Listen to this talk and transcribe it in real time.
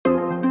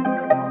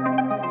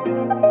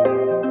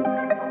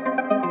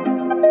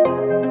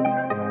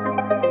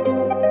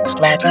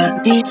Rapper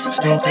beats,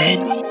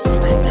 stupid.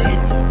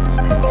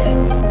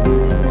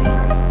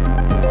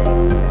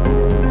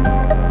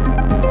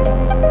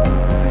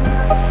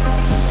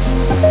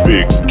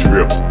 Big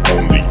drip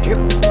only,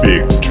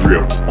 big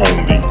drip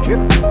only,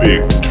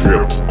 big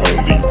drip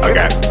only. I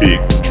got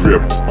big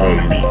drip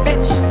on me,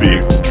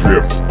 big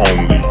drip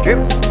only,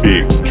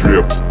 big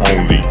drip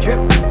only,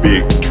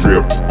 big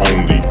drip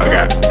only. I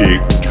got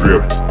big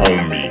drip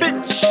on me.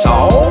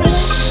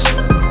 Sauce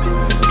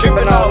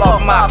dripping all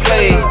off my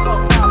plate.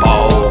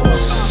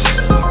 Pause.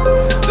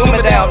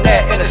 Zooming down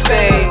that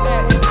interstate.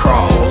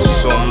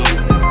 Cross 'em.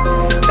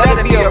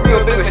 That'd be a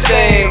real big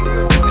mistake.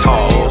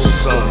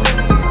 Toss 'em.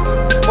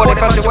 Boy, they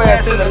found your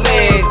ass in the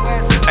leg.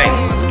 Ay,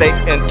 stay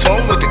in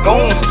tune with the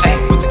goons. Ay,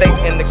 stay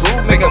in the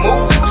groove, making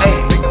moves. Ay,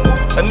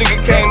 a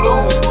nigga can't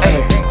lose.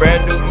 Ay,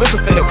 brand new missile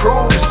finna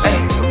cruise. Ay,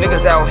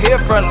 niggas out here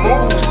front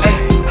moves. Ay,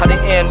 how they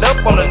end up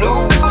on the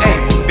news? Ay,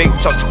 big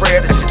chunk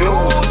spread that you do.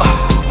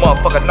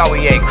 Motherfucker, now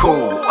he ain't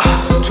cool.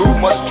 Too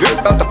much drip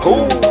out the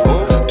pool.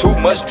 Too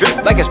much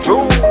drip like it's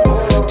true.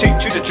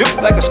 Teach you to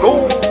drip like a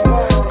school.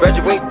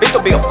 Graduate, bitch,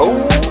 don't be a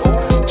fool.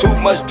 Too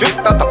much drip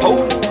out the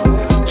pool.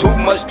 Too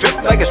much drip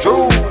like it's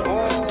true.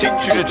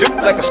 Teach you to drip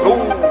like a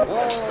school.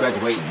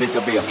 Graduate, bitch,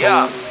 don't be a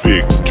fool.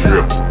 Big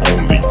drip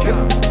only,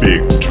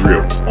 big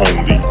drip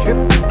only,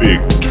 big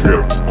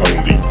drip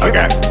only. I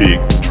got big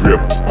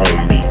drip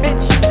on me,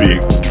 big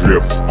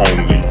drip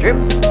only,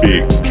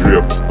 big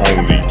drip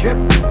only,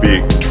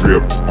 big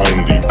drip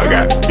only. I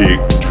got big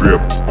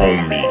drip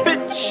on me.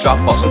 Drop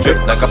off some drip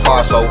like a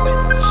parcel.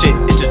 Shit,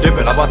 it's just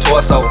dripping on my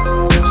torso.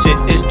 Shit,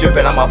 it's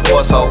dripping on my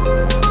torso.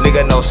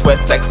 Nigga, no sweat,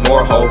 flex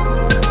more hoe.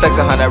 Flex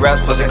 100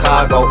 reps for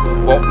Chicago.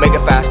 Won't make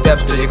it 5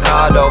 steps to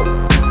Chicago.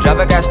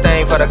 Driver got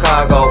stain for the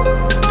cargo.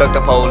 Duck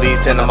the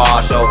police and the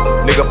marshal.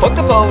 Nigga, fuck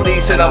the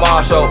police and the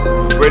marshal.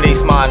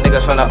 Release my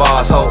niggas from the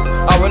boss hole.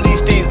 I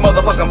release these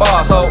motherfucking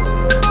boss hole.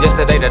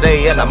 Yesterday,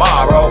 today, and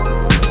tomorrow.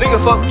 Nigga,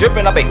 fuck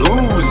drippin', I be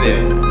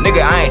oozing.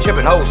 Nigga, I ain't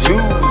trippin', hoes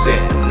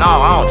choosing. No,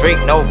 I don't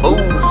drink no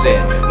boozing.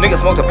 Nigga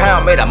smoked a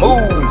pound, made a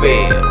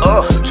movie.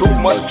 Too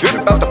much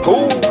drip out the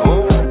pool.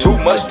 Too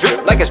much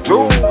drip like it's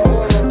true.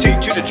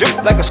 Teach you to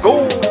drip like a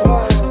school.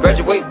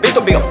 Graduate, bitch,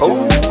 don't be a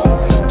fool.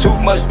 Too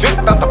much drip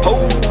out the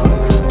pool.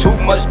 Too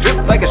much drip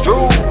like it's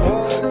true.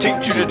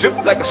 Teach you to drip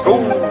like a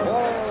school.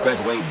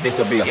 Graduate, bitch,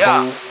 don't be a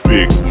fool.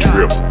 Big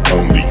drip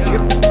on